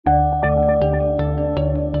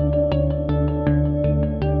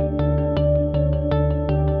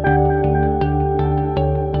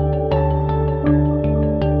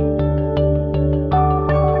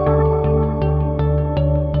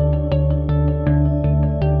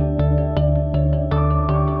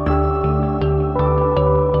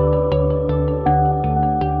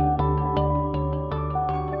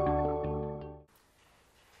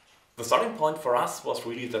us was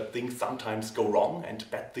really that things sometimes go wrong and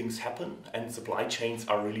bad things happen, and supply chains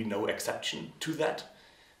are really no exception to that.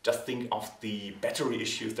 Just think of the battery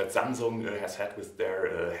issues that Samsung has had with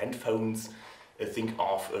their handphones. Think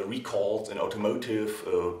of recalls in automotive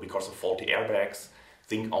because of faulty airbags.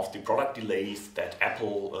 Think of the product delays that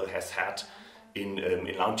Apple has had in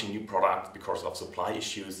launching new products because of supply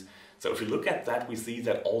issues. So if we look at that, we see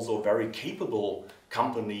that also very capable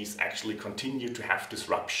companies actually continue to have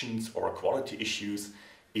disruptions or quality issues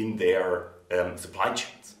in their supply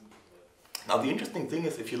chains. Now the interesting thing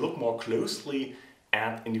is, if you look more closely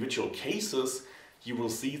at individual cases, you will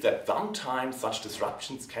see that sometimes such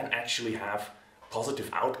disruptions can actually have positive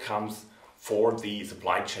outcomes for the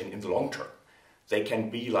supply chain in the long term. They can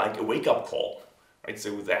be like a wake-up call, right?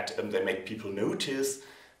 So that they make people notice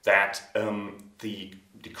that the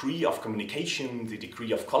degree of communication, the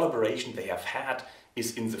degree of collaboration they have had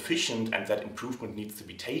is insufficient, and that improvement needs to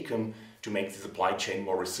be taken to make the supply chain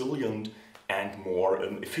more resilient and more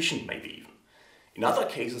efficient maybe even. In other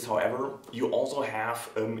cases, however, you also have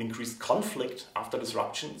increased conflict after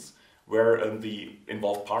disruptions, where the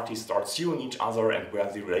involved parties start suing each other and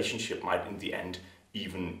where the relationship might in the end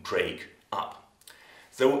even break up.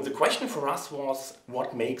 So the question for us was,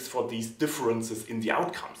 what makes for these differences in the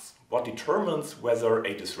outcomes? What determines whether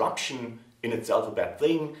a disruption in itself a bad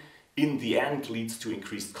thing in the end leads to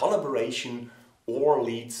increased collaboration or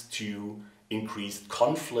leads to increased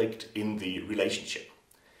conflict in the relationship?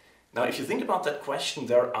 Now, if you think about that question,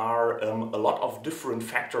 there are a lot of different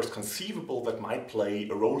factors conceivable that might play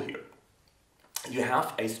a role here. You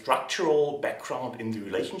have a structural background in the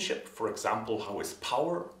relationship. For example, how is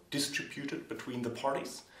power distributed between the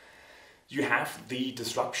parties? You have the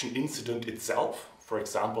disruption incident itself. For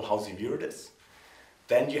example, how severe it is.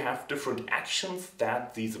 Then you have different actions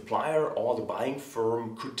that the supplier or the buying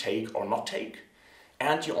firm could take or not take.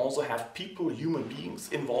 And you also have people, human beings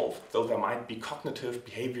involved, so there might be cognitive,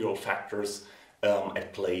 behavioral factors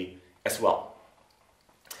at play as well.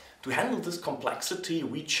 To handle this complexity,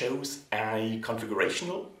 we chose a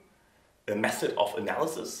configurational method of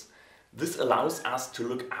analysis. This allows us to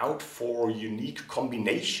look out for unique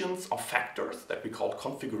combinations of factors that we call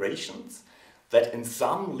configurations, that in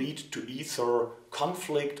some lead to either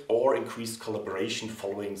conflict or increased collaboration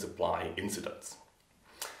following supply incidents.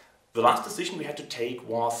 The last decision we had to take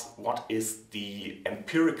was, what is the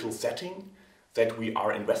empirical setting that we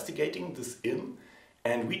are investigating this in?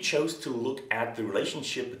 And we chose to look at the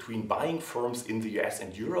relationship between buying firms in the US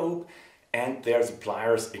and Europe and their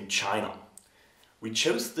suppliers in China. We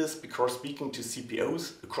chose this because, speaking to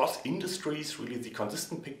CPOs across industries, really the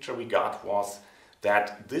consistent picture we got was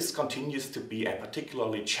that this continues to be a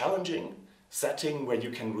particularly challenging setting where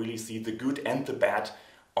you can really see the good and the bad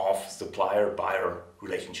of supplier-buyer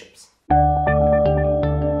relationships.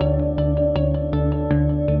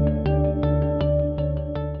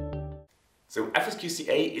 So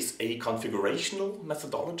FSQCA is a configurational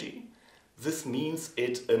methodology. This means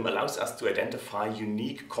it allows us to identify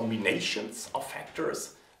unique combinations of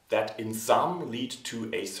factors that in some lead to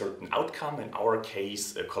a certain outcome, in our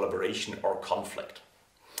case, a collaboration or conflict.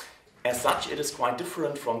 As such, it is quite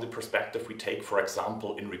different from the perspective we take, for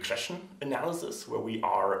example, in regression analysis, where we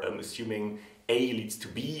are assuming A leads to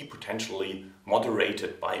B, potentially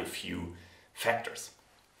moderated by a few factors.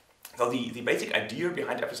 So the basic idea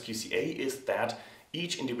behind FSQCA is that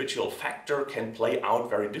each individual factor can play out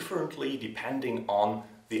very differently depending on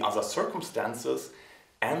the other circumstances,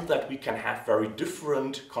 and that we can have very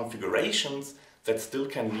different configurations that still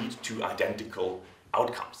can lead to identical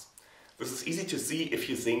outcomes. This is easy to see if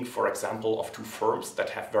you think, for example, of two firms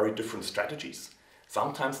that have very different strategies.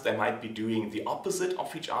 Sometimes they might be doing the opposite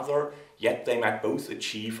of each other, yet they might both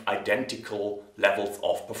achieve identical levels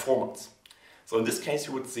of performance. So in this case,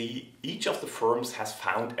 you would see each of the firms has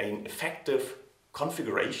found an effective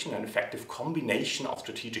configuration, an effective combination of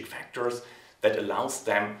strategic factors that allows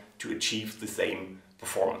them to achieve the same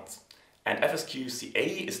performance. And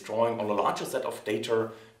FSQCA is drawing on a larger set of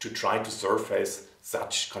data to try to surface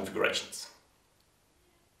such configurations.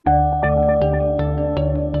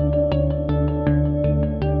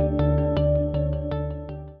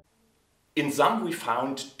 In sum, we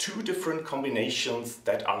found two different combinations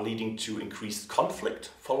that are leading to increased conflict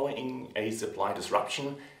following a supply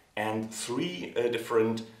disruption, and three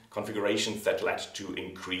different configurations that led to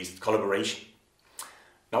increased collaboration.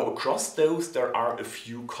 Now, across those, there are a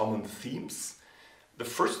few common themes. The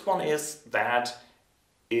first one is that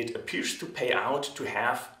it appears to pay out to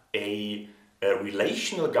have a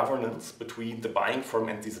relational governance between the buying firm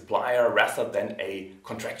and the supplier rather than a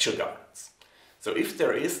contractual governance. So if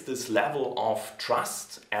there is this level of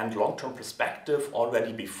trust and long-term perspective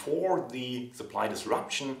already before the supply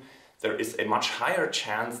disruption, there is a much higher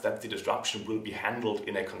chance that the disruption will be handled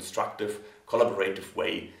in a constructive, collaborative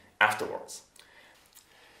way afterwards.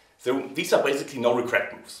 So these are basically no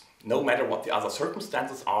regret moves. No matter what the other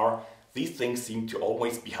circumstances are, these things seem to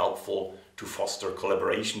always be helpful to foster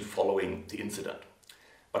collaboration following the incident.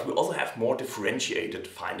 But we also have more differentiated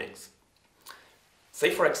findings. Say,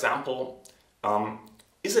 for example,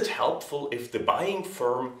 is it helpful if the buying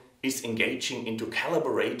firm is engaging into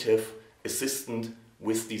collaborative assistance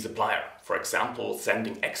with the supplier? For example,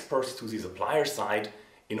 sending experts to the supplier side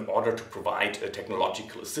in order to provide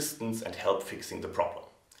technological assistance and help fixing the problem.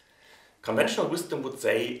 Conventional wisdom would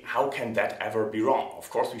say, how can that ever be wrong?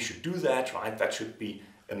 Of course we should do that, right? That should be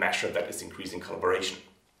a measure that is increasing collaboration.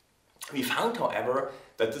 We found, however,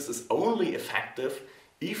 that this is only effective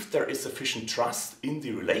if there is sufficient trust in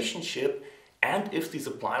the relationship and if the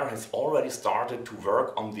supplier has already started to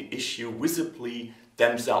work on the issue visibly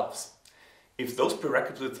themselves. If those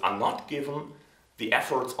prerequisites are not given, the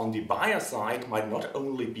efforts on the buyer side might not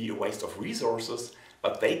only be a waste of resources,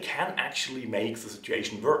 but they can actually make the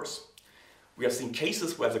situation worse. We have seen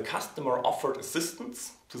cases where the customer offered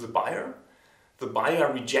assistance to the buyer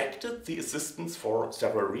rejected the assistance for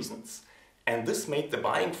several reasons, and this made the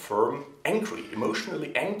buying firm angry,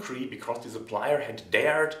 emotionally angry, because the supplier had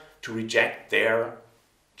dared to reject their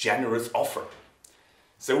generous offer.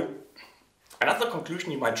 So another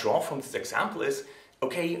conclusion you might draw from this example is,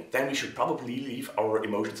 okay, then we should probably leave our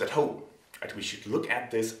emotions at home. Right? We should look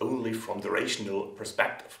at this only from the rational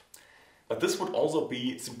perspective. But this would also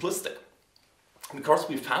be simplistic, because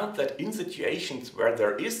we found that in situations where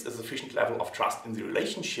there is a sufficient level of trust in the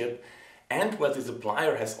relationship and where the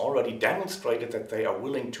supplier has already demonstrated that they are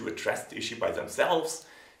willing to address the issue by themselves,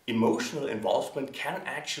 emotional involvement can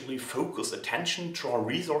actually focus attention, draw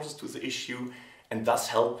resources to the issue, and thus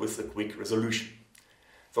help with a quick resolution.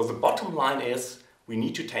 So the bottom line is, we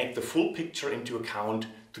need to take the full picture into account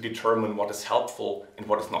to determine what is helpful and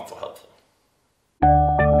what is not so helpful.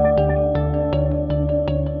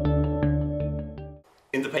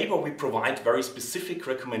 In the paper, we provide very specific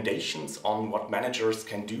recommendations on what managers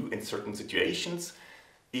can do in certain situations.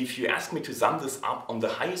 If you ask me to sum this up on the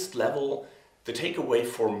highest level, the takeaway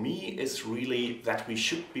for me is really that we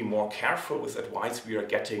should be more careful with advice we are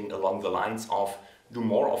getting along the lines of do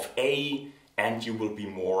more of A and you will be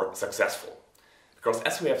more successful. Because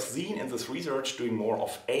as we have seen in this research, doing more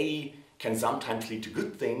of A can sometimes lead to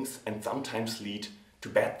good things and sometimes lead to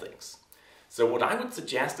bad things. So what I would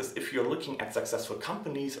suggest is, if you're looking at successful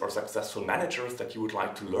companies or successful managers that you would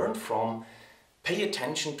like to learn from, pay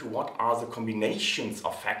attention to what are the combinations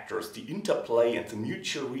of factors, the interplay and the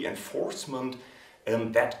mutual reinforcement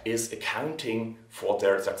that is accounting for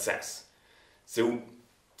their success. So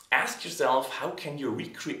ask yourself, how can you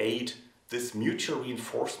recreate this mutual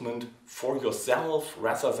reinforcement for yourself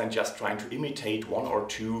rather than just trying to imitate one or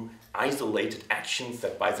two isolated actions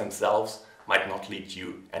that by themselves might not lead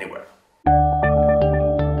you anywhere.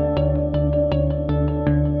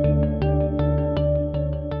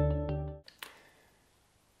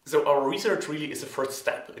 So our research really is a first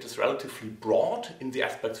step. It is relatively broad in the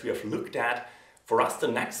aspects we have looked at. For us, the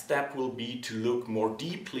next step will be to look more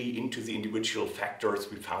deeply into the individual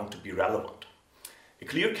factors we found to be relevant. A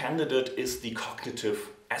clear candidate is the cognitive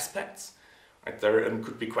aspects. Right? There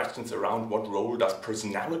could be questions around what role does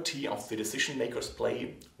personality of the decision makers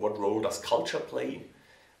play? What role does culture play?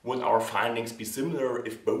 Would our findings be similar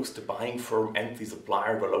if both the buying firm and the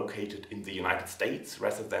supplier were located in the United States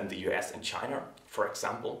rather than the US and China, for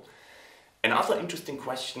example? Another interesting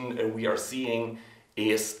question we are seeing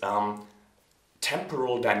is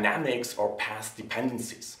temporal dynamics or past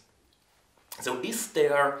dependencies. So is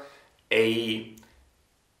there a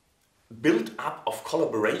build-up of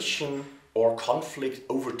collaboration or conflict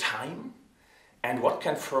over time? And what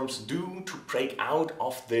can firms do to break out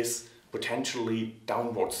of this potentially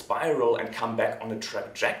downward spiral and come back on a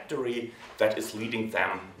trajectory that is leading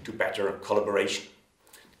them to better collaboration?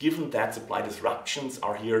 Given that supply disruptions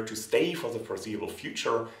are here to stay for the foreseeable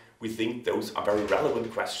future, we think those are very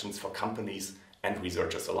relevant questions for companies and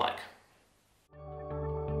researchers alike.